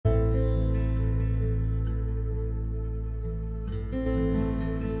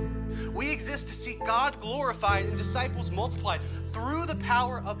exist to see God glorified and disciples multiplied through the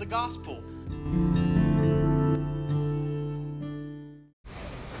power of the gospel.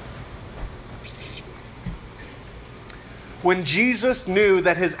 When Jesus knew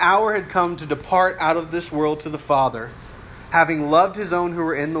that his hour had come to depart out of this world to the Father, having loved his own who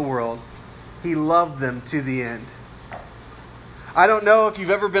were in the world, he loved them to the end. I don't know if you've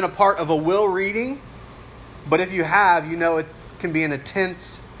ever been a part of a will reading, but if you have, you know it can be an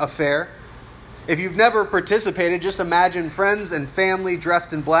intense affair. If you've never participated, just imagine friends and family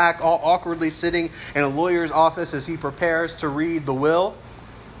dressed in black, all awkwardly sitting in a lawyer's office as he prepares to read the will.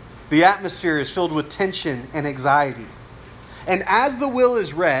 The atmosphere is filled with tension and anxiety. And as the will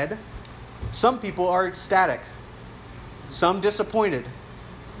is read, some people are ecstatic, some disappointed,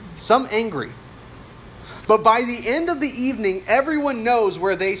 some angry. But by the end of the evening, everyone knows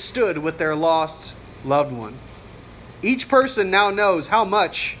where they stood with their lost loved one. Each person now knows how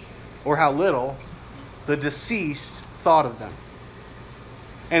much or how little the deceased thought of them.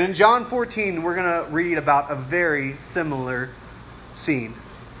 And in John 14, we're going to read about a very similar scene.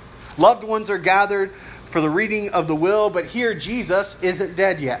 Loved ones are gathered for the reading of the will, but here Jesus isn't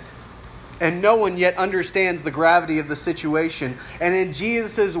dead yet. And no one yet understands the gravity of the situation. And in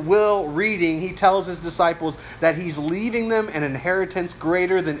Jesus' will reading, he tells his disciples that he's leaving them an inheritance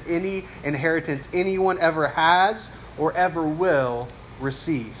greater than any inheritance anyone ever has or ever will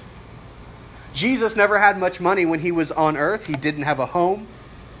receive. Jesus never had much money when he was on earth. He didn't have a home.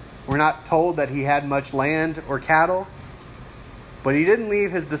 We're not told that he had much land or cattle. But he didn't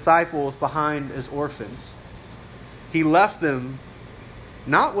leave his disciples behind as orphans. He left them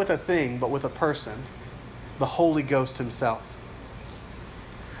not with a thing, but with a person, the Holy Ghost himself.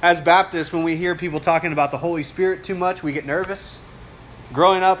 As Baptists, when we hear people talking about the Holy Spirit too much, we get nervous.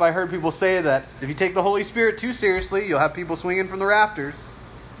 Growing up, I heard people say that if you take the Holy Spirit too seriously, you'll have people swinging from the rafters.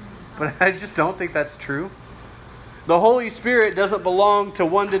 But I just don't think that's true. The Holy Spirit doesn't belong to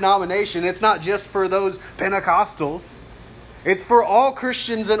one denomination. It's not just for those Pentecostals. It's for all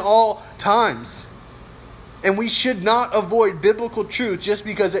Christians in all times. And we should not avoid biblical truth just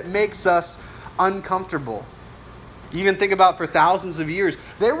because it makes us uncomfortable. You can think about for thousands of years,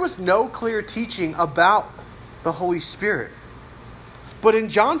 there was no clear teaching about the Holy Spirit. But in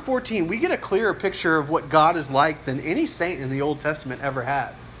John 14, we get a clearer picture of what God is like than any saint in the Old Testament ever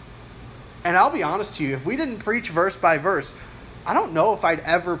had. And I'll be honest to you, if we didn't preach verse by verse, I don't know if I'd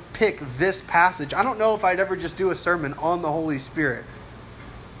ever pick this passage. I don't know if I'd ever just do a sermon on the Holy Spirit.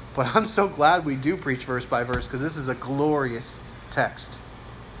 But I'm so glad we do preach verse by verse because this is a glorious text.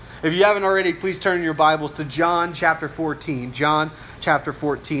 If you haven't already, please turn your Bibles to John chapter 14. John chapter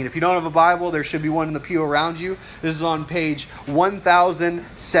 14. If you don't have a Bible, there should be one in the pew around you. This is on page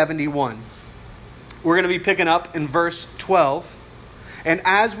 1071. We're going to be picking up in verse 12. And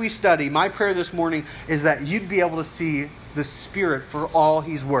as we study, my prayer this morning is that you'd be able to see the Spirit for all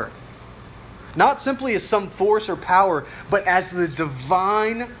He's worth. Not simply as some force or power, but as the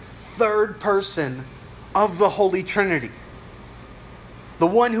divine third person of the Holy Trinity. The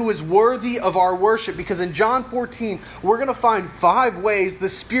one who is worthy of our worship. Because in John 14, we're going to find 5 ways the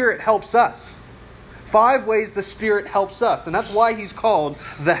Spirit helps us. 5 ways the Spirit helps us. And that's why He's called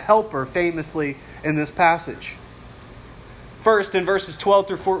the Helper famously in this passage. First, in verses 12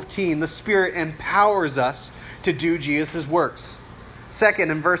 through 14, the Spirit empowers us to do Jesus' works. Second,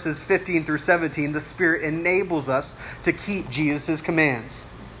 in verses 15 through 17, the Spirit enables us to keep Jesus' commands.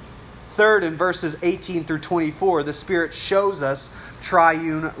 Third, in verses 18 through 24, the Spirit shows us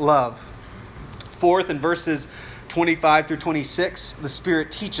triune love. Fourth, in verses 25 through 26, the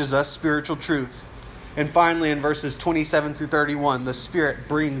Spirit teaches us spiritual truth. And finally, in verses 27 through 31, the Spirit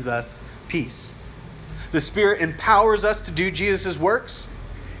brings us peace. The Spirit empowers us to do Jesus' works.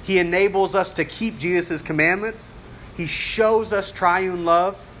 He enables us to keep Jesus' commandments. He shows us triune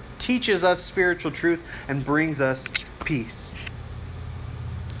love, teaches us spiritual truth, and brings us peace.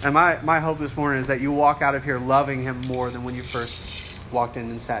 And my hope this morning is that you walk out of here loving Him more than when you first walked in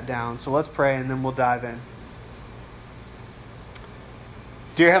and sat down. So let's pray and then we'll dive in.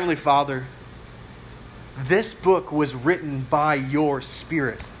 Dear Heavenly Father, this book was written by your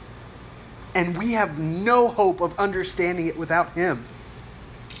Spirit. And we have no hope of understanding it without Him.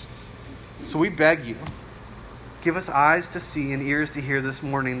 So we beg you, give us eyes to see and ears to hear this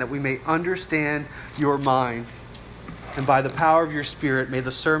morning that we may understand your mind. And by the power of your Spirit, may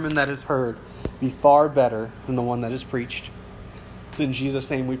the sermon that is heard be far better than the one that is preached. It's in Jesus'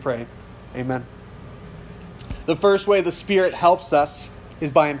 name we pray. Amen. The first way the Spirit helps us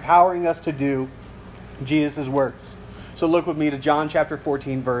is by empowering us to do Jesus' works. So look with me to John chapter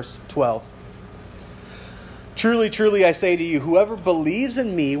 14, verse 12. Truly, truly, I say to you, whoever believes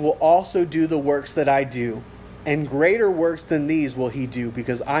in me will also do the works that I do, and greater works than these will he do,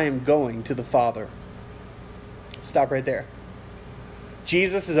 because I am going to the Father. Stop right there.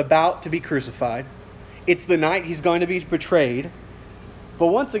 Jesus is about to be crucified. It's the night he's going to be betrayed. But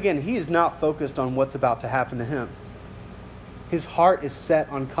once again, he is not focused on what's about to happen to him. His heart is set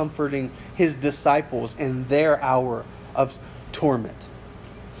on comforting his disciples in their hour of torment.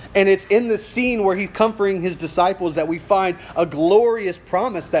 And it's in the scene where he's comforting his disciples that we find a glorious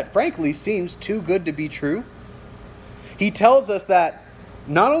promise that frankly seems too good to be true. He tells us that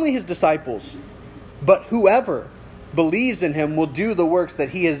not only his disciples, but whoever believes in him will do the works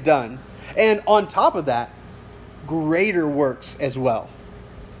that he has done. And on top of that, greater works as well.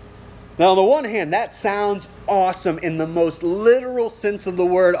 Now, on the one hand, that sounds awesome in the most literal sense of the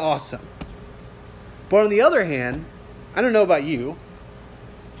word awesome. But on the other hand, I don't know about you,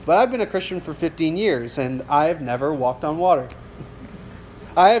 but I've been a Christian for 15 years and I have never walked on water.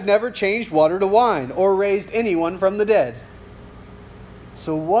 I have never changed water to wine or raised anyone from the dead.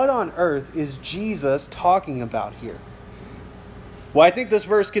 So what on earth is Jesus talking about here? Well, I think this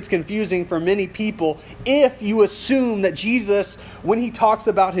verse gets confusing for many people if you assume that Jesus, when he talks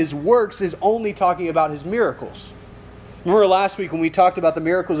about his works, is only talking about his miracles. Remember last week when we talked about the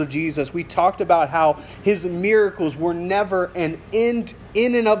miracles of Jesus, we talked about how his miracles were never an end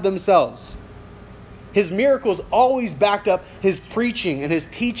in and of themselves. His miracles always backed up his preaching and his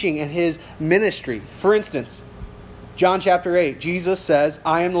teaching and his ministry. For instance, John chapter 8, Jesus says,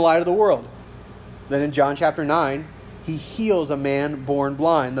 I am the light of the world. Then in John chapter 9, he heals a man born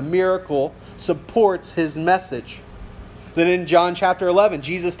blind. The miracle supports his message. Then in John chapter 11,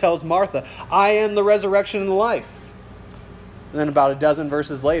 Jesus tells Martha, I am the resurrection and the life. And then about a dozen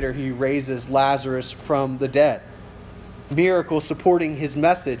verses later, he raises Lazarus from the dead. Miracle supporting his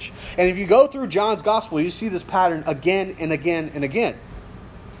message. And if you go through John's gospel, you see this pattern again and again and again.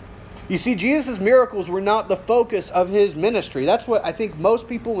 You see, Jesus' miracles were not the focus of his ministry. That's what I think most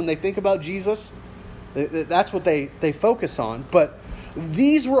people, when they think about Jesus, that's what they focus on. But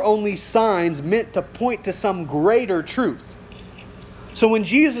these were only signs meant to point to some greater truth. So when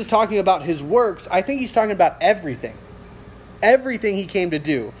Jesus is talking about his works, I think he's talking about everything. Everything he came to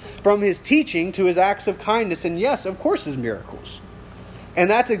do. From his teaching to his acts of kindness. And yes, of course, his miracles. And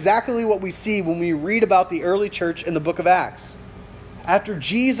that's exactly what we see when we read about the early church in the book of Acts. After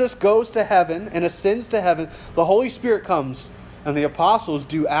Jesus goes to heaven and ascends to heaven, the Holy Spirit comes. And the apostles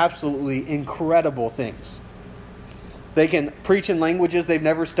do absolutely incredible things. They can preach in languages they've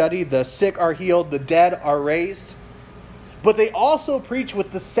never studied. The sick are healed. The dead are raised. But they also preach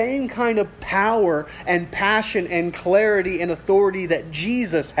with the same kind of power and passion and clarity and authority that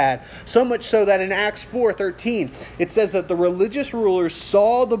Jesus had. So much so that in Acts 4:13, it says that the religious rulers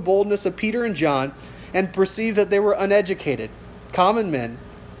saw the boldness of Peter and John and perceived that they were uneducated, common men,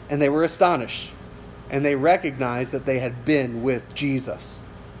 and they were astonished. And they recognized that they had been with Jesus.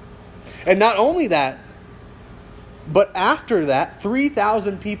 And not only that, but after that,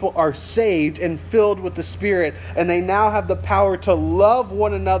 3,000 people are saved and filled with the Spirit. And they now have the power to love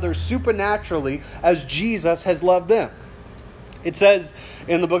one another supernaturally as Jesus has loved them. It says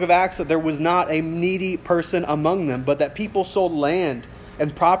in the book of Acts that there was not a needy person among them, but that people sold land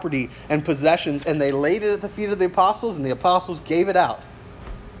and property and possessions. And they laid it at the feet of the apostles, and the apostles gave it out.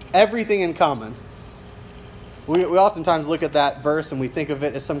 Everything in common. We oftentimes look at that verse and we think of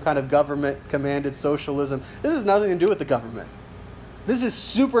it as some kind of government-commanded socialism. This has nothing to do with the government. This is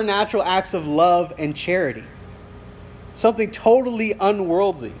supernatural acts of love and charity. Something totally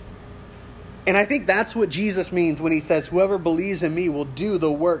unworldly. And I think that's what Jesus means when he says, whoever believes in me will do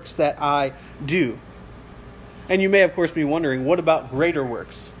the works that I do. And you may, of course, be wondering, what about greater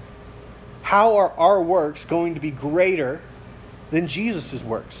works? How are our works going to be greater than Jesus'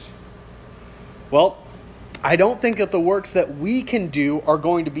 works? Well, I don't think that the works that we can do are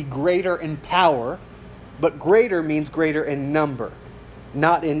going to be greater in power, but greater means greater in number,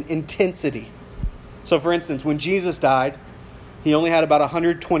 not in intensity. So for instance, when Jesus died, he only had about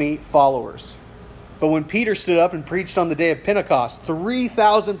 120 followers. But when Peter stood up and preached on the day of Pentecost,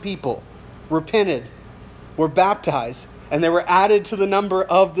 3,000 people repented, were baptized, and they were added to the number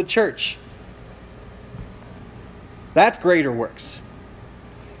of the church. That's greater works.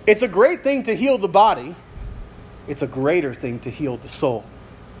 It's a great thing to heal the body. It's a greater thing to heal the soul.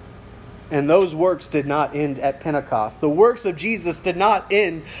 And those works did not end at Pentecost. The works of Jesus did not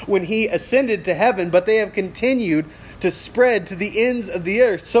end when he ascended to heaven, but they have continued to spread to the ends of the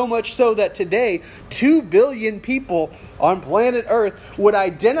earth, so much so that today 2 billion people on planet Earth would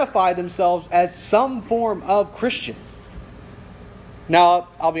identify themselves as some form of Christian. Now,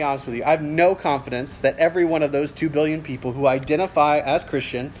 I'll be honest with you. I have no confidence that every one of those 2 billion people who identify as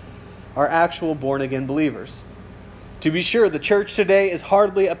Christian are actual born-again believers. To be sure, the church today is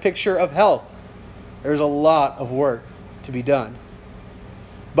hardly a picture of health. There's a lot of work to be done.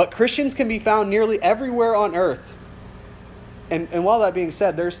 But Christians can be found nearly everywhere on earth. And while that being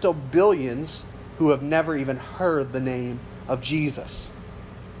said, there's still billions who have never even heard the name of Jesus.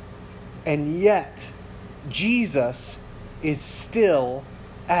 And yet, Jesus is still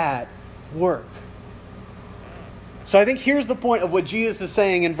at work. So I think here's the point of what Jesus is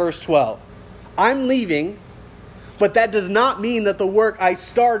saying in verse 12. I'm leaving, but that does not mean that the work I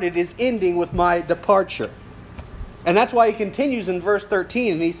started is ending with my departure. And that's why he continues in verse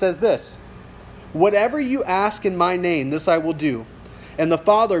 13, and he says this, whatever you ask in my name, this I will do, and the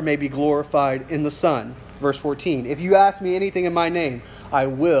Father may be glorified in the Son. Verse 14, if you ask me anything in my name, I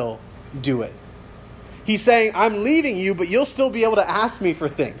will do it. He's saying, I'm leaving you, but you'll still be able to ask me for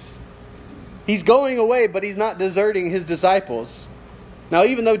things. He's going away, but he's not deserting his disciples. Now,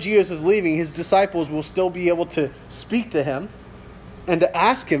 even though Jesus is leaving, his disciples will still be able to speak to him and to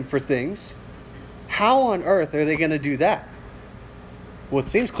ask him for things. How on earth are they going to do that? Well, it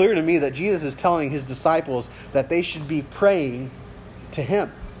seems clear to me that Jesus is telling his disciples that they should be praying to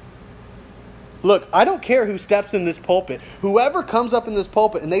him. Look, I don't care who steps in this pulpit. Whoever comes up in this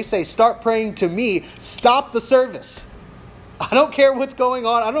pulpit and they say, start praying to me, stop the service. I don't care what's going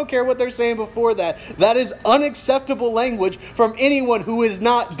on. I don't care what they're saying before that. That is unacceptable language from anyone who is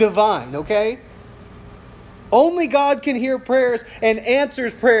not divine, okay? Only God can hear prayers and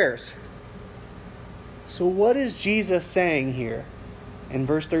answers prayers. So what is Jesus saying here in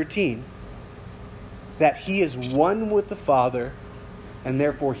verse 13? That he is one with the Father, and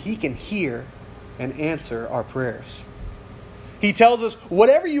therefore he can hear and answer our prayers. He tells us,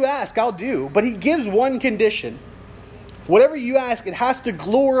 whatever you ask, I'll do. But he gives one condition. Whatever you ask, it has to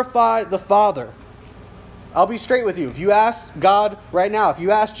glorify the Father. I'll be straight with you. If you ask God right now, if you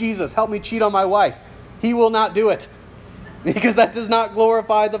ask Jesus, help me cheat on my wife, he will not do it. Because that does not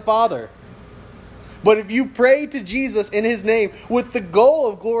glorify the Father. But if you pray to Jesus in his name with the goal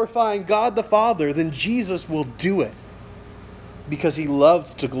of glorifying God the Father, then Jesus will do it. Because he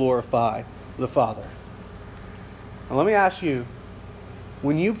loves to glorify the Father. Now let me ask you,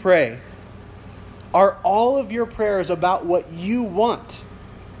 when you pray, are all of your prayers about what you want?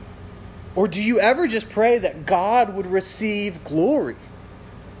 Or do you ever just pray that God would receive glory?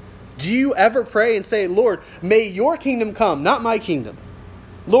 Do you ever pray and say, Lord, may your kingdom come, not my kingdom.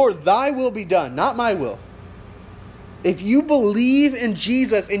 Lord, thy will be done, not my will. If you believe in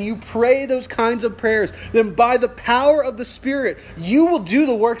Jesus and you pray those kinds of prayers, then by the power of the Spirit, you will do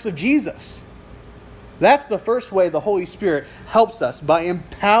the works of Jesus. That's the first way the Holy Spirit helps us, by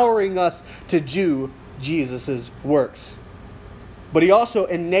empowering us to do Jesus' works. But he also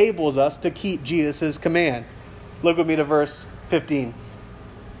enables us to keep Jesus' command. Look with me to verse 15.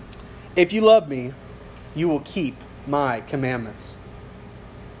 If you love me, you will keep my commandments.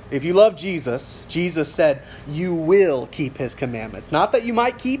 If you love Jesus, Jesus said, you will keep his commandments. Not that you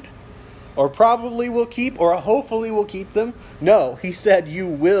might keep, or probably will keep, or hopefully will keep them. No, he said you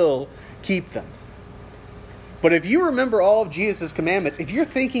will keep them. But if you remember all of Jesus' commandments, if you're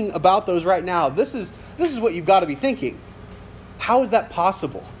thinking about those right now, this is what you've got to be thinking. How is that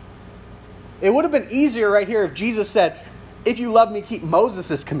possible? It would have been easier right here if Jesus said, if you love me, keep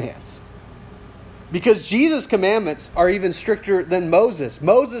Moses' commands. Because Jesus' commandments are even stricter than Moses.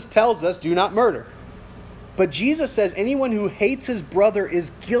 Moses tells us, do not murder. But Jesus says anyone who hates his brother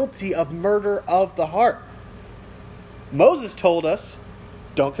is guilty of murder of the heart. Moses told us,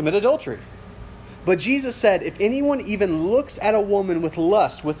 don't commit adultery. But Jesus said, if anyone even looks at a woman with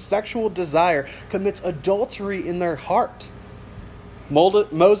lust, with sexual desire, commits adultery in their heart.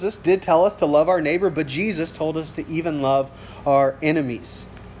 Moses did tell us to love our neighbor, but Jesus told us to even love our enemies.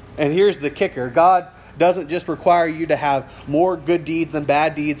 And here's the kicker. God doesn't just require you to have more good deeds than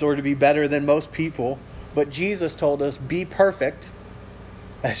bad deeds or to be better than most people. But Jesus told us, be perfect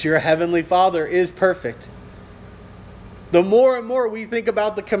as your heavenly Father is perfect. The more and more we think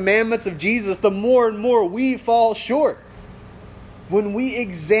about the commandments of Jesus, the more and more we fall short. When we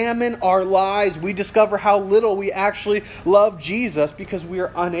examine our lives, we discover how little we actually love Jesus because we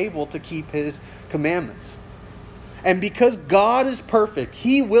are unable to keep his commandments. And because God is perfect,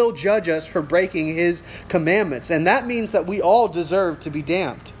 he will judge us for breaking his commandments. And that means that we all deserve to be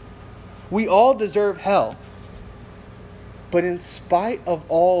damned. We all deserve hell. But in spite of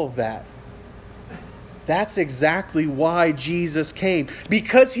all of that, that's exactly why Jesus came.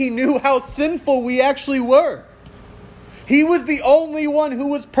 Because he knew how sinful we actually were. He was the only one who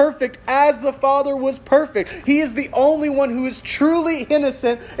was perfect as the Father was perfect. He is the only one who is truly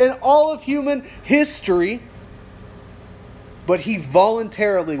innocent in all of human history. But he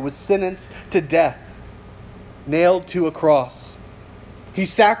voluntarily was sentenced to death, nailed to a cross. He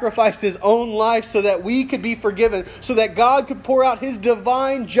sacrificed his own life so that we could be forgiven, so that God could pour out his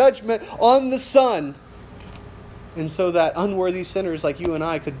divine judgment on the Son, and so that unworthy sinners like you and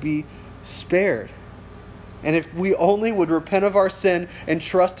I could be spared. And if we only would repent of our sin and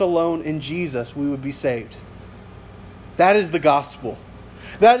trust alone in Jesus, we would be saved. That is the gospel.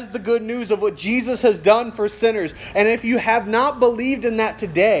 That is the good news of what Jesus has done for sinners. And if you have not believed in that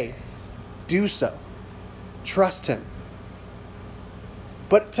today, do so. Trust him.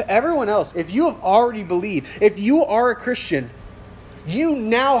 But to everyone else, if you have already believed, if you are a Christian, you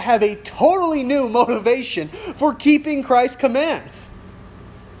now have a totally new motivation for keeping Christ's commands.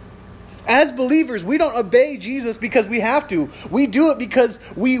 As believers, we don't obey Jesus because we have to. We do it because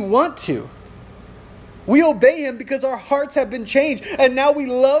we want to. We obey him because our hearts have been changed. And now we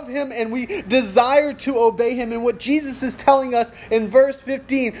love him and we desire to obey him. And what Jesus is telling us in verse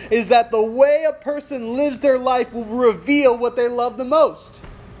 15 is that the way a person lives their life will reveal what they love the most.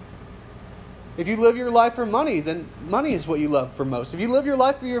 If you live your life for money, then money is what you love for most. If you live your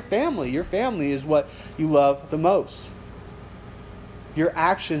life for your family is what you love the most. Your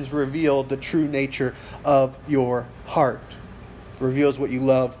actions reveal the true nature of your heart. It reveals what you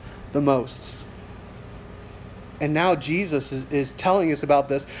love the most. And now Jesus is telling us about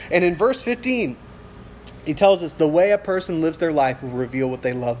this. And in verse 15, he tells us the way a person lives their life will reveal what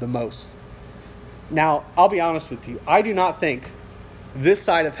they love the most. Now, I'll be honest with you. I do not think this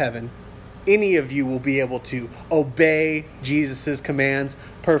side of heaven, any of you will be able to obey Jesus' commands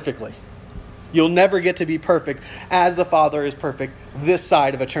perfectly. You'll never get to be perfect as the Father is perfect this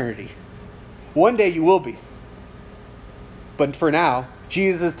side of eternity. One day you will be. But for now,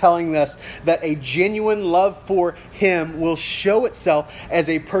 Jesus is telling us that a genuine love for him will show itself as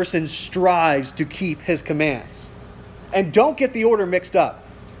a person strives to keep his commands. And don't get the order mixed up.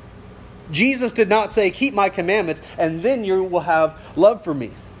 Jesus did not say, keep my commandments and then you will have love for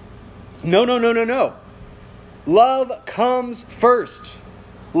me. No. Love comes first.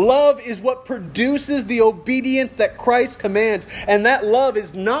 Love is what produces the obedience that Christ commands. And that love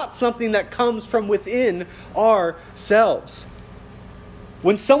is not something that comes from within ourselves.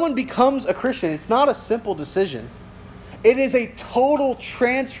 When someone becomes a Christian, it's not a simple decision. It is a total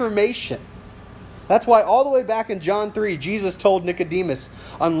transformation. That's why all the way back in John 3, Jesus told Nicodemus,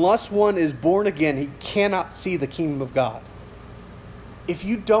 unless one is born again, he cannot see the kingdom of God. If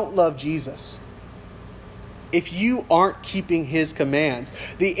you don't love Jesus, if you aren't keeping his commands,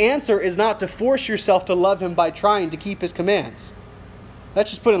 the answer is not to force yourself to love him by trying to keep his commands.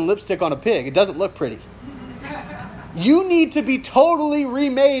 That's just putting lipstick on a pig. It doesn't look pretty. You need to be totally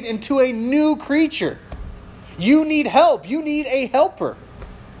remade into a new creature. You need help. You need a helper.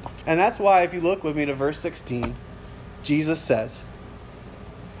 And that's why if you look with me to verse 16, Jesus says,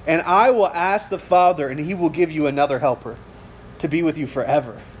 and I will ask the Father, and he will give you another helper to be with you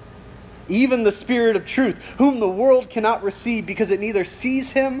forever. Even the Spirit of truth, whom the world cannot receive because it neither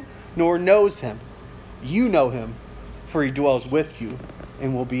sees him nor knows him. You know him, for he dwells with you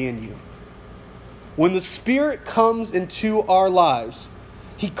and will be in you. When the Spirit comes into our lives,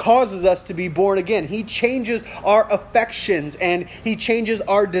 he causes us to be born again. He changes our affections and he changes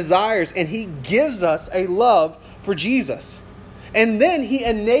our desires and he gives us a love for Jesus. And then he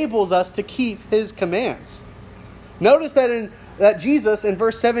enables us to keep his commands. Notice that Jesus in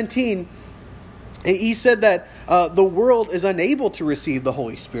verse 17, he said that the world is unable to receive the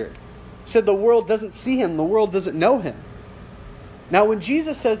Holy Spirit. He said the world doesn't see him, the world doesn't know him. Now when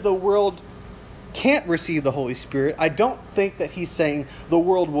Jesus says the world can't receive the Holy Spirit, I don't think that he's saying the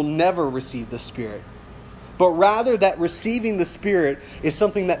world will never receive the Spirit. But rather that receiving the Spirit is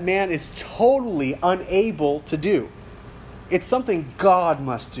something that man is totally unable to do. It's something God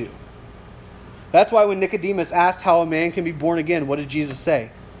must do. That's why when Nicodemus asked how a man can be born again, what did Jesus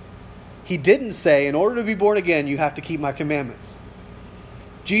say? He didn't say, in order to be born again, you have to keep my commandments.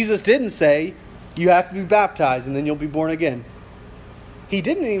 Jesus didn't say, you have to be baptized and then you'll be born again. He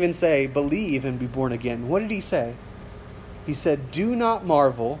didn't even say, believe and be born again. What did he say? He said, do not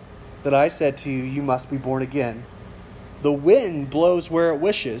marvel that I said to you, you must be born again. The wind blows where it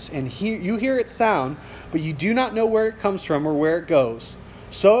wishes, and you hear its sound, but you do not know where it comes from or where it goes.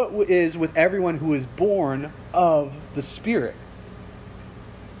 So it is with everyone who is born of the Spirit.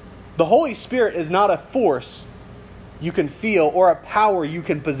 The Holy Spirit is not a force you can feel or a power you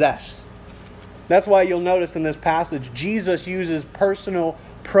can possess. That's why you'll notice in this passage, Jesus uses personal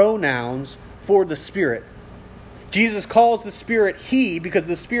pronouns for the Spirit. Jesus calls the Spirit He because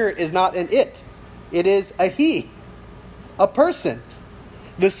the Spirit is not an it. It is a He, a person.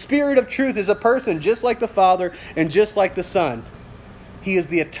 The Spirit of truth is a person just like the Father and just like the Son. He is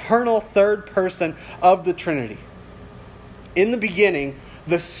the eternal third person of the Trinity. In the beginning,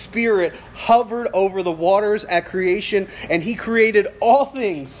 the Spirit hovered over the waters at creation, and He created all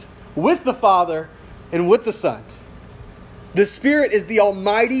things with the Father and with the Son. The Spirit is the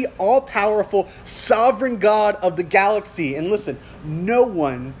almighty, all-powerful, sovereign God of the galaxy. And listen, no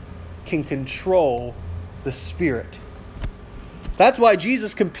one can control the Spirit. That's why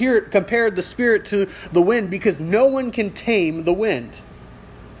Jesus compared the Spirit to the wind, because no one can tame the wind.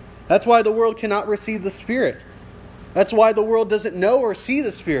 That's why the world cannot receive the Spirit. That's why the world doesn't know or see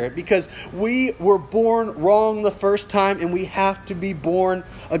the Spirit, because we were born wrong the first time and we have to be born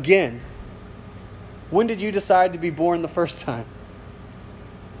again. When did you decide to be born the first time?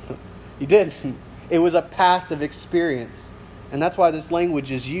 You didn't. It was a passive experience. And that's why this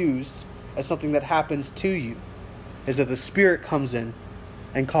language is used as something that happens to you, is that the Spirit comes in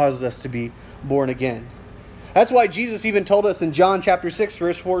and causes us to be born again. That's why Jesus even told us in John chapter 6,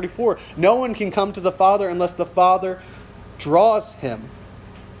 verse 44, no one can come to the Father unless the Father draws him.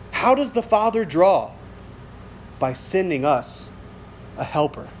 How does the Father draw? By sending us a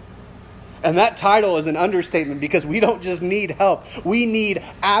helper. And that title is an understatement, because we don't just need help. We need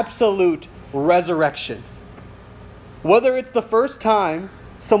absolute resurrection. Whether it's the first time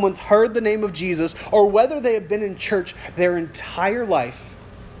someone's heard the name of Jesus, or whether they have been in church their entire life,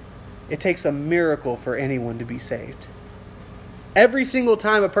 it takes a miracle for anyone to be saved. Every single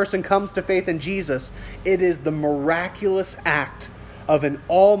time a person comes to faith in Jesus, it is the miraculous act of an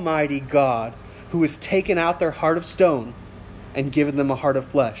almighty God who has taken out their heart of stone and given them a heart of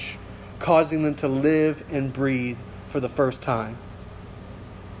flesh, causing them to live and breathe for the first time.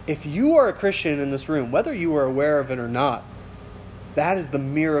 If you are a Christian in this room, whether you are aware of it or not, that is the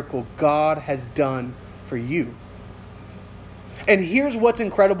miracle God has done for you. And here's what's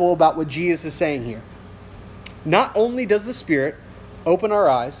incredible about what Jesus is saying here. Not only does the Spirit open our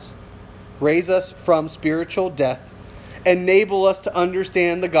eyes, raise us from spiritual death, enable us to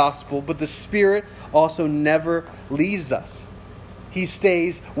understand the gospel, but the Spirit also never leaves us. He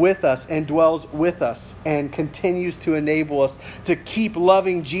stays with us and dwells with us and continues to enable us to keep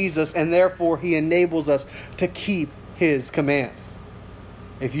loving Jesus, and therefore He enables us to keep His commands.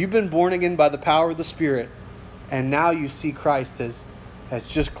 If you've been born again by the power of the Spirit, and now you see Christ as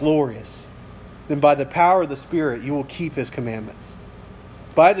just glorious, then by the power of the Spirit you will keep His commandments.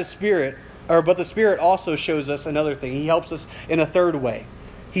 But the Spirit also shows us another thing. He helps us in a third way.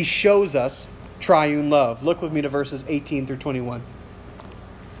 He shows us triune love. Look with me to verses 18 through 21.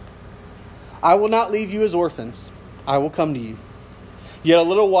 I will not leave you as orphans. I will come to you. Yet a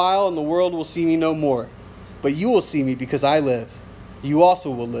little while and the world will see me no more. But you will see me because I live. You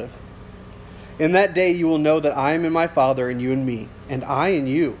also will live. In that day you will know that I am in my Father and you in me, and I in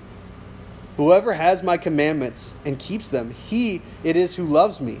you. Whoever has my commandments and keeps them, he it is who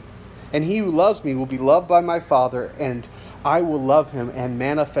loves me. And he who loves me will be loved by my Father, and I will love him and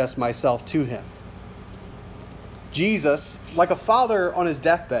manifest myself to him. Jesus, like a father on his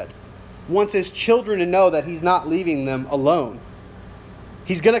deathbed, wants his children to know that He's not leaving them alone.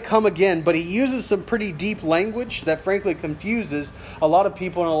 He's going to come again, but He uses some pretty deep language that frankly confuses a lot of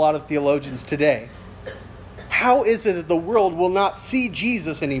people and a lot of theologians today. How is it that the world will not see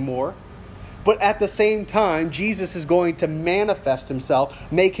Jesus anymore, but at the same time, Jesus is going to manifest Himself,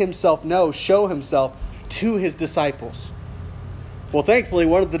 make Himself known, show Himself to His disciples? Well, thankfully,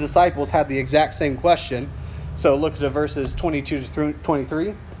 one of the disciples had the exact same question. So look at verses 22 to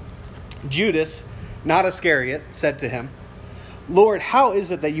 23. Judas, not Iscariot, said to Him, Lord, how is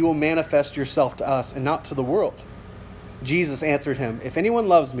it that you will manifest yourself to us and not to the world? Jesus answered him, if anyone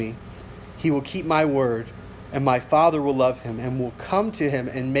loves me, he will keep my word, and my Father will love him and will come to him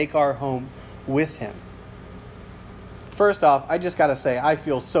and make our home with him. First off, I just got to say, I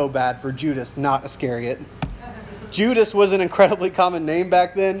feel so bad for Judas, not Iscariot. Judas was an incredibly common name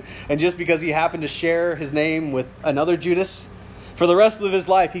back then, and just because he happened to share his name with another Judas, for the rest of his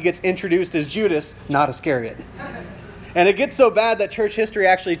life, he gets introduced as Judas, not Iscariot. And it gets so bad that church history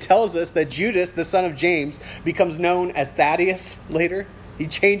actually tells us that Judas, the son of James, becomes known as Thaddeus later. He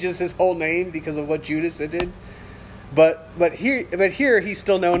changes his whole name because of what Judas did. But here he's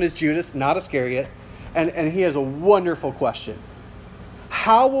still known as Judas, not Iscariot. And he has a wonderful question.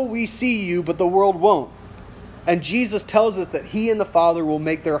 How will we see you, but the world won't? And Jesus tells us that He and the Father will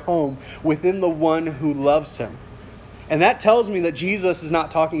make their home within the one who loves Him. And that tells me that Jesus is not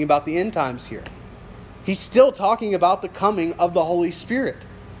talking about the end times here. He's still talking about the coming of the Holy Spirit.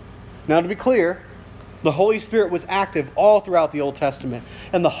 Now, to be clear, The Holy Spirit was active all throughout the Old Testament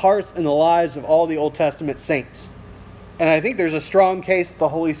and the hearts and the lives of all the Old Testament saints. And I think there's a strong case that the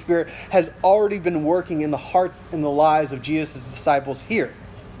Holy Spirit has already been working in the hearts and the lives of Jesus' disciples here.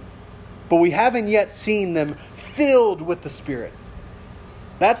 But we haven't yet seen them filled with the Spirit.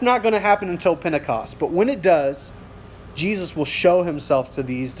 That's not going to happen until Pentecost. But when it does, Jesus will show himself to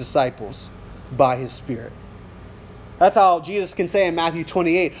these disciples by his Spirit. That's how Jesus can say in Matthew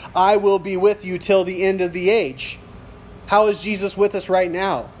 28, I will be with you till the end of the age. How is Jesus with us right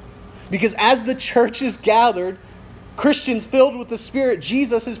now? Because as the church is gathered, Christians filled with the Spirit,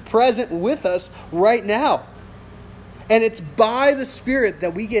 Jesus is present with us right now. And it's by the Spirit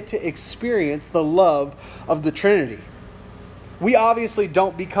that we get to experience the love of the Trinity. We obviously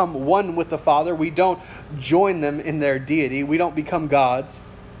don't become one with the Father. We don't join them in their deity. We don't become gods.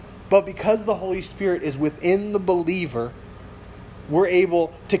 But because the Holy Spirit is within the believer, we're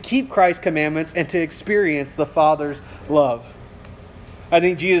able to keep Christ's commandments and to experience the Father's love. I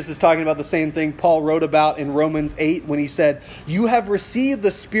think Jesus is talking about the same thing Paul wrote about in Romans 8 when he said, you have received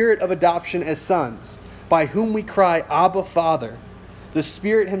the Spirit of adoption as sons, by whom we cry, Abba, Father. The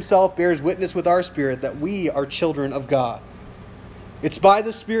Spirit himself bears witness with our spirit that we are children of God. It's by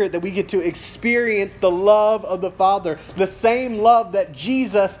the Spirit that we get to experience the love of the Father, the same love that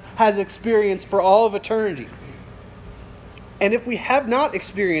Jesus has experienced for all of eternity. And if we have not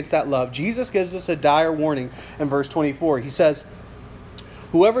experienced that love, Jesus gives us a dire warning in verse 24. He says,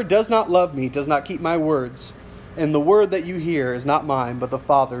 whoever does not love me does not keep my words, and the word that you hear is not mine, but the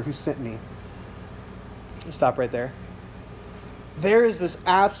Father who sent me. I'll stop right there. There is this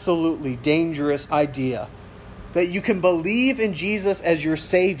absolutely dangerous idea that you can believe in Jesus as your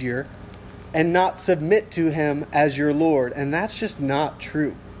Savior and not submit to him as your Lord. And that's just not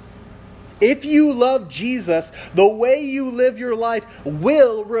true. If you love Jesus, the way you live your life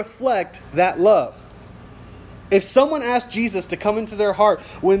will reflect that love. If someone asked Jesus to come into their heart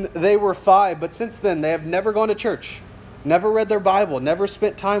when they were 5, but since then they have never gone to church, never read their Bible, never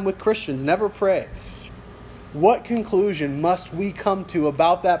spent time with Christians, never pray, what conclusion must we come to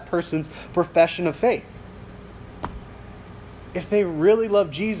about that person's profession of faith? If they really love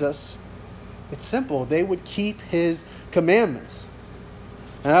Jesus, it's simple. They would keep his commandments.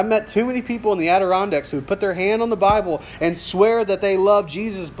 And I've met too many people in the Adirondacks who would put their hand on the Bible and swear that they love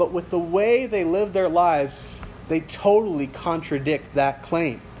Jesus, but with the way they live their lives, they totally contradict that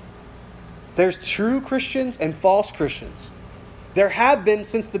claim. There's true Christians and false Christians. There have been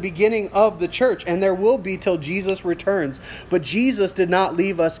since the beginning of the church, and there will be till Jesus returns. But Jesus did not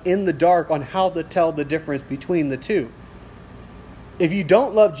leave us in the dark on how to tell the difference between the two. If you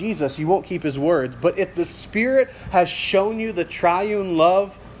don't love Jesus, you won't keep his words. But if the Spirit has shown you the triune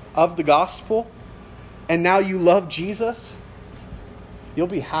love of the gospel, and now you love Jesus, you'll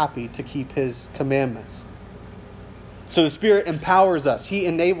be happy to keep his commandments. So the Spirit empowers us. He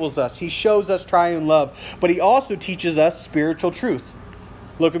enables us. He shows us triune love. But he also teaches us spiritual truth.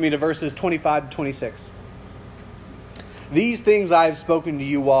 Look at me to verses 25 to 26. These things I have spoken to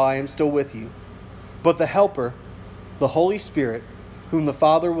you while I am still with you. But the Helper, the Holy Spirit, whom the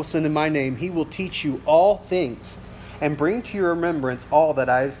Father will send in my name, he will teach you all things and bring to your remembrance all that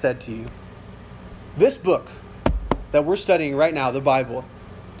I have said to you. This book that we're studying right now, the Bible,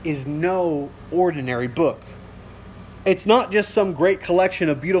 is no ordinary book. It's not just some great collection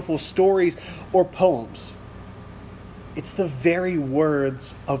of beautiful stories or poems. It's the very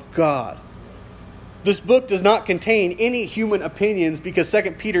words of God. This book does not contain any human opinions because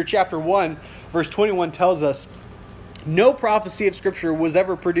 2 Peter chapter 1 verse 21 tells us, no prophecy of Scripture was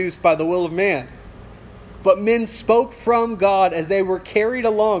ever produced by the will of man, but men spoke from God as they were carried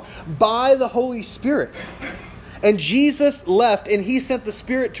along by the Holy Spirit. And Jesus left and he sent the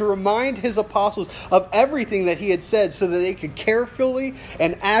Spirit to remind his apostles of everything that he had said so that they could carefully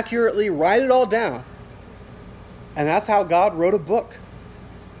and accurately write it all down. And that's how God wrote a book.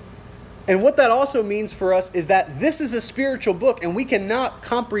 And what that also means for us is that this is a spiritual book and we cannot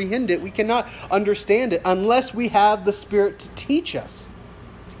comprehend it, we cannot understand it unless we have the Spirit to teach us.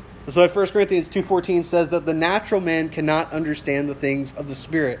 So 1 Corinthians 2:14 says that the natural man cannot understand the things of the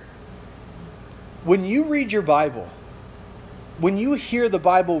Spirit. When you read your Bible, when you hear the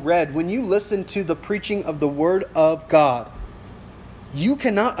Bible read, when you listen to the preaching of the Word of God, you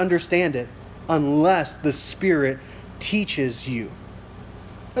cannot understand it unless the Spirit teaches you.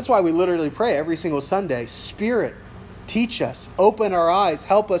 That's why we literally pray every single Sunday, Spirit, teach us, open our eyes,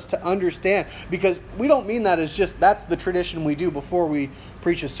 help us to understand. Because we don't mean that as just, that's the tradition we do before we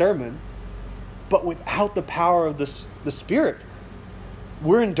preach a sermon. But without the power of the Spirit,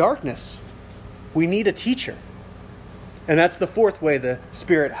 we're in darkness. We need a teacher. And that's the fourth way the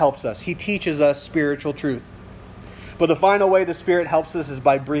Spirit helps us. He teaches us spiritual truth. But the final way the Spirit helps us is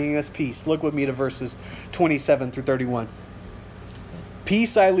by bringing us peace. Look with me to verses 27 through 31.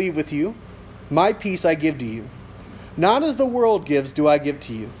 Peace I leave with you, my peace I give to you. Not as the world gives do I give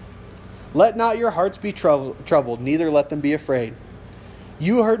to you. Let not your hearts be troubled, neither let them be afraid.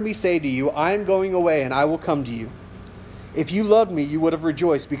 You heard me say to you, I am going away, and I will come to you. If you loved me, you would have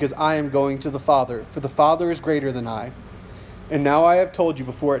rejoiced, because I am going to the Father, for the Father is greater than I. And now I have told you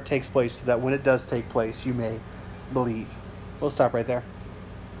before it takes place, so that when it does take place, you may believe. We'll stop right there.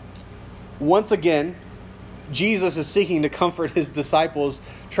 Once again, Jesus is seeking to comfort his disciples'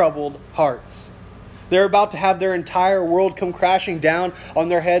 troubled hearts. They're about to have their entire world come crashing down on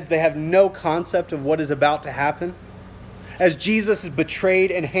their heads. They have no concept of what is about to happen. As Jesus is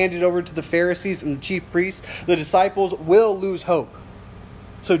betrayed and handed over to the Pharisees and the chief priests, the disciples will lose hope.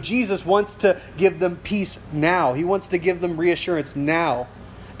 So Jesus wants to give them peace now. He wants to give them reassurance now.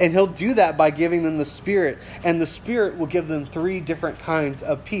 And he'll do that by giving them the Spirit. And the Spirit will give them three different kinds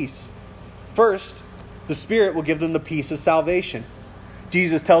of peace. First, the Spirit will give them the peace of salvation.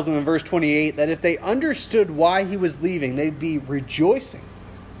 Jesus tells them in verse 28 that if they understood why he was leaving, they'd be rejoicing.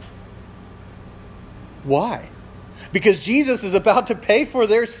 Why? Because Jesus is about to pay for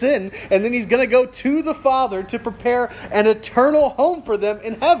their sin, and then he's going to go to the Father to prepare an eternal home for them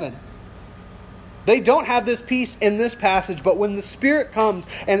in heaven. They don't have this peace in this passage, but when the Spirit comes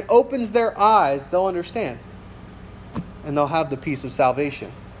and opens their eyes, they'll understand. And they'll have the peace of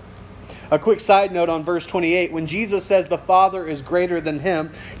salvation. A quick side note on verse 28, when Jesus says the Father is greater than him,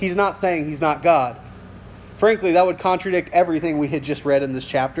 he's not saying he's not God. Frankly, that would contradict everything we had just read in this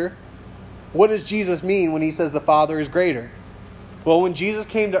chapter. What does Jesus mean when he says the Father is greater? Well, when Jesus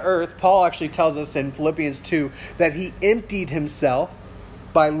came to earth, Paul actually tells us in Philippians 2 that he emptied himself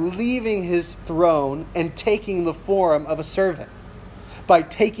by leaving his throne and taking the form of a servant. By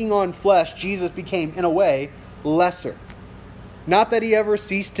taking on flesh, Jesus became, in a way, lesser. Not that he ever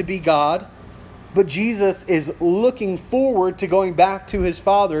ceased to be God, but Jesus is looking forward to going back to his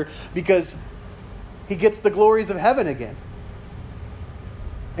Father because he gets the glories of heaven again.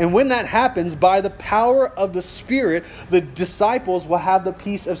 And when that happens, by the power of the Spirit, the disciples will have the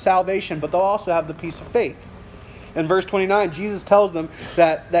peace of salvation, but they'll also have the peace of faith. In verse 29, Jesus tells them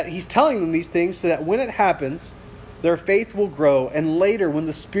that he's telling them these things so that when it happens, their faith will grow. And later, when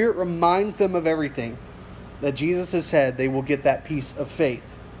the Spirit reminds them of everything that Jesus has said, they will get that peace of faith.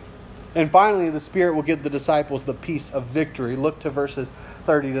 And finally, the Spirit will give the disciples the peace of victory. Look to verses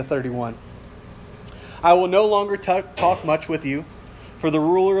 30 to 31. I will no longer talk much with you, for the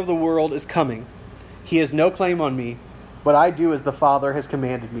ruler of the world is coming. He has no claim on me, but I do as the Father has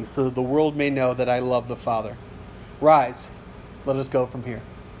commanded me, so that the world may know that I love the Father. Rise, let us go from here.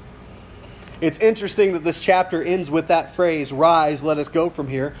 It's interesting that this chapter ends with that phrase, rise, let us go from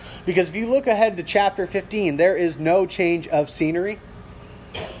here, because if you look ahead to chapter 15, there is no change of scenery.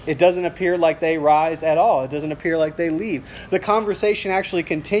 It doesn't appear like they rise at all. It doesn't appear like they leave. The conversation actually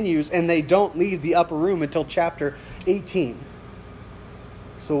continues, and they don't leave the upper room until chapter 18.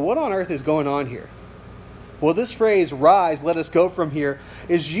 So what on earth is going on here? Well, this phrase, rise, let us go from here,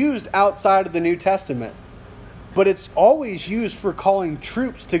 is used outside of the New Testament. But it's always used for calling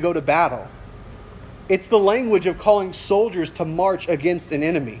troops to go to battle. It's the language of calling soldiers to march against an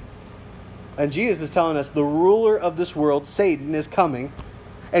enemy. And Jesus is telling us the ruler of this world, Satan, is coming.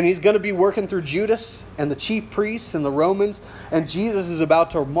 And he's going to be working through Judas and the chief priests and the Romans. And Jesus is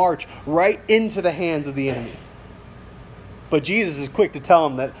about to march right into the hands of the enemy. But Jesus is quick to tell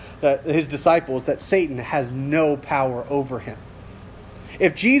him that his disciples that Satan has no power over him.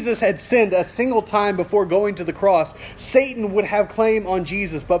 If Jesus had sinned a single time before going to the cross, Satan would have claim on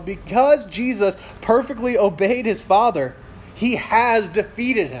Jesus. But because Jesus perfectly obeyed his Father, he has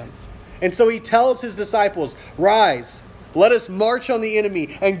defeated him. And so he tells his disciples, rise, let us march on the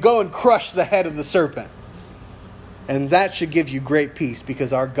enemy and go and crush the head of the serpent. And that should give you great peace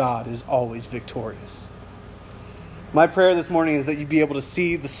because our God is always victorious. My prayer this morning is that you'd be able to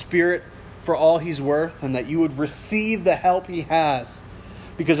see the Spirit for all he's worth and that you would receive the help he has.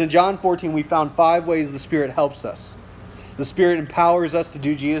 Because in John 14, we found 5 ways the Spirit helps us. The Spirit empowers us to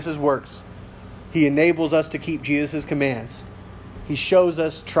do Jesus' works. He enables us to keep Jesus' commands. He shows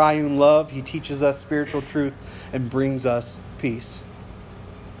us triune love. He teaches us spiritual truth and brings us peace.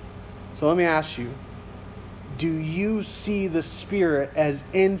 So let me ask you, do you see the Spirit as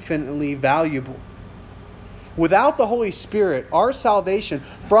infinitely valuable? Without the Holy Spirit, our salvation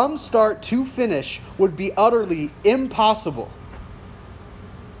from start to finish would be utterly impossible.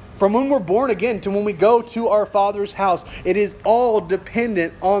 From when we're born again to when we go to our Father's house, it is all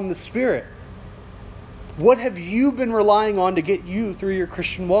dependent on the Spirit. What have you been relying on to get you through your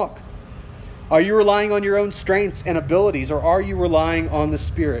Christian walk? Are you relying on your own strengths and abilities, or are you relying on the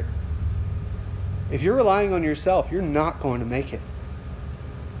Spirit? If you're relying on yourself, you're not going to make it.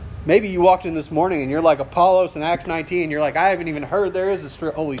 Maybe you walked in this morning and you're like Apollos in Acts 19. You're like, I haven't even heard there is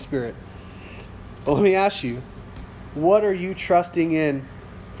a Holy Spirit. But let me ask you, what are you trusting in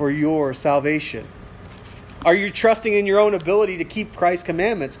for your salvation? Are you trusting in your own ability to keep Christ's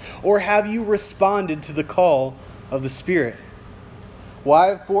commandments? Or have you responded to the call of the Spirit? Well, I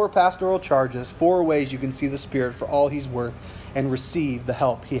have 4 pastoral charges, 4 ways you can see the Spirit for all He's worth and receive the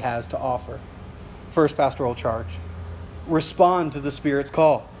help He has to offer. First pastoral charge: respond to the Spirit's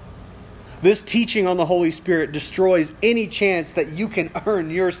call. This teaching on the Holy Spirit destroys any chance that you can earn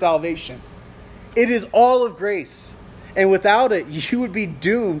your salvation. It is all of grace. And without it, you would be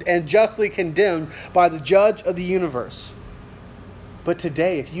doomed and justly condemned by the judge of the universe. But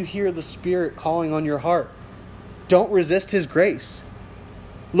today, if you hear the Spirit calling on your heart, don't resist His grace.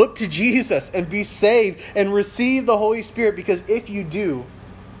 Look to Jesus and be saved and receive the Holy Spirit, because if you do,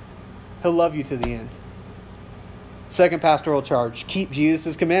 He'll love you to the end. Second pastoral charge: keep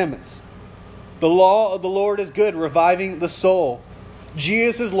Jesus' commandments. The law of the Lord is good, reviving the soul.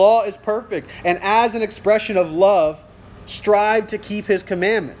 Jesus' law is perfect, and as an expression of love, strive to keep His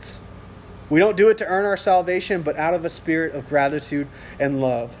commandments. We don't do it to earn our salvation, but out of a spirit of gratitude and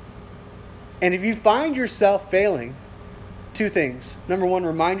love. And if you find yourself failing, 2 things. Number 1,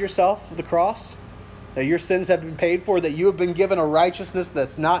 remind yourself of the cross, that your sins have been paid for, that you have been given a righteousness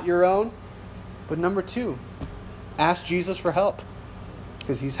that's not your own. But number 2, ask Jesus for help,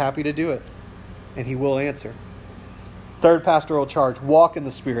 because He's happy to do it, and He will answer. Third pastoral charge: walk in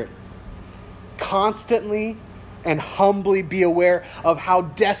the Spirit. Constantly and humbly be aware of how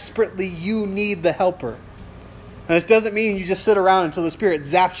desperately you need the Helper. And this doesn't mean you just sit around until the Spirit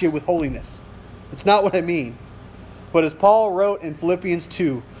zaps you with holiness. It's not what I mean. But as Paul wrote in Philippians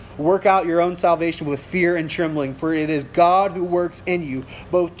 2, work out your own salvation with fear and trembling, for it is God who works in you,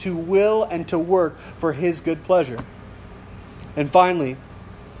 both to will and to work for His good pleasure. And finally,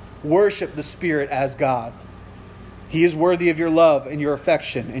 worship the Spirit as God. He is worthy of your love and your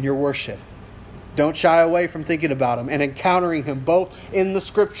affection and your worship. Don't shy away from thinking about Him and encountering Him both in the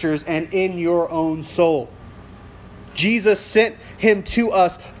Scriptures and in your own soul. Jesus sent Him to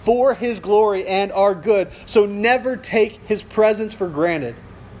us for His glory and our good, so never take His presence for granted.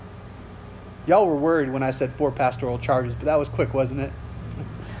 Y'all were worried when I said 4 pastoral charges, but that was quick, wasn't it?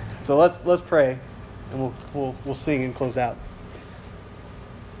 So let's pray, and we'll sing and close out.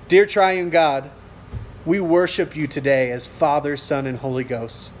 Dear Triune God, we worship You today as Father, Son, and Holy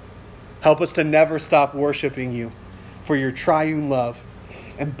Ghost. Help us to never stop worshiping You for Your triune love.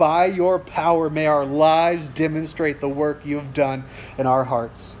 And by Your power, may our lives demonstrate the work You have done in our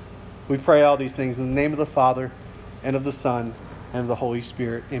hearts. We pray all these things in the name of the Father, and of the Son, and of the Holy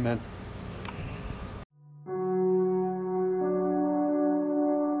Spirit. Amen.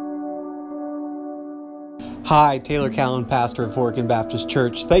 Hi, Taylor Callan, pastor of Horicon Baptist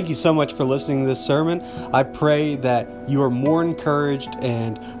Church. Thank you so much for listening to this sermon. I pray that you are more encouraged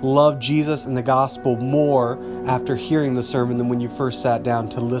and love Jesus and the gospel more after hearing the sermon than when you first sat down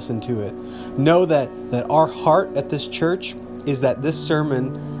to listen to it. Know that our heart at this church is that this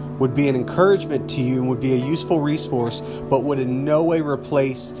sermon would be an encouragement to you and would be a useful resource, but would in no way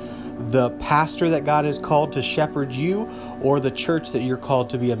replace the pastor that God has called to shepherd you or the church that you're called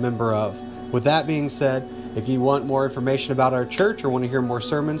to be a member of. With that being said, if you want more information about our church or want to hear more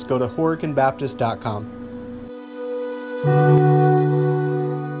sermons, go to horiconbaptist.com.